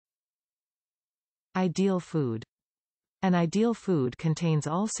Ideal food. An ideal food contains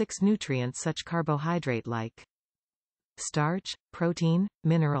all 6 nutrients such carbohydrate like starch, protein,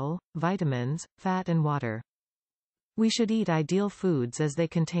 mineral, vitamins, fat and water. We should eat ideal foods as they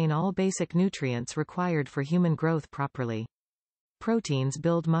contain all basic nutrients required for human growth properly. Proteins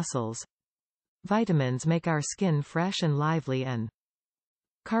build muscles. Vitamins make our skin fresh and lively, and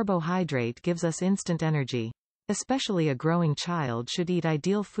carbohydrate gives us instant energy. Especially a growing child should eat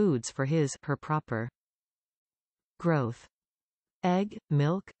ideal foods for her proper growth. Egg,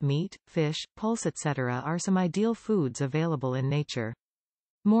 milk, meat, fish, pulse etc. are some ideal foods available in nature.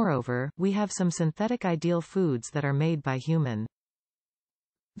 Moreover, we have some synthetic ideal foods that are made by human.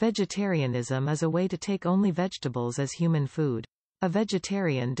 Vegetarianism is a way to take only vegetables as human food. A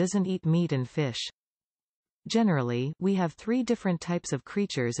vegetarian doesn't eat meat and fish. Generally, we have 3 different types of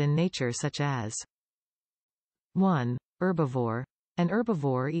creatures in nature such as 1. Herbivore. An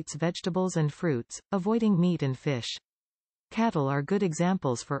herbivore eats vegetables and fruits, avoiding meat and fish. Cattle are good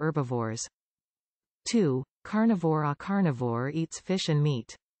examples for herbivores. 2. Carnivore. A carnivore eats fish and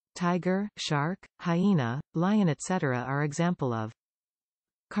meat. Tiger, shark, hyena, lion etc. are example of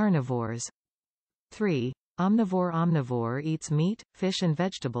carnivores. 3. Omnivore. Omnivore eats meat, fish and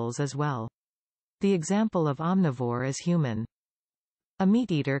vegetables as well. The example of omnivore is human. A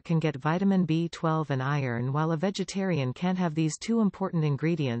meat-eater can get vitamin B12 and iron, while a vegetarian can't have these 2 important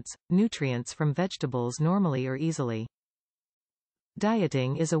nutrients from vegetables normally or easily.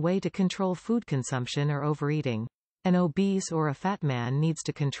 Dieting is a way to control food consumption or overeating. An obese or a fat man needs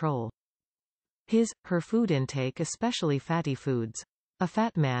to control her food intake, especially fatty foods. A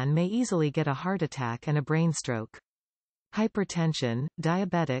fat man may easily get a heart attack and a brain stroke. Hypertension,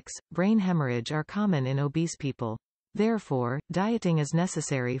 diabetics, brain hemorrhage are common in obese people. Therefore, dieting is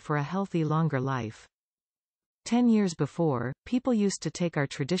necessary for a healthy longer life. 10 years before, people used to take our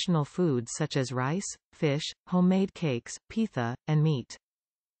traditional foods such as rice, fish, homemade cakes, pitha, and meat.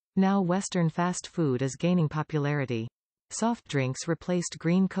 Now Western fast food is gaining popularity. Soft drinks replaced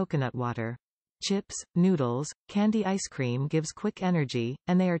green coconut water. Chips, noodles, candy ice cream gives quick energy,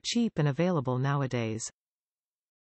 and they are cheap and available nowadays.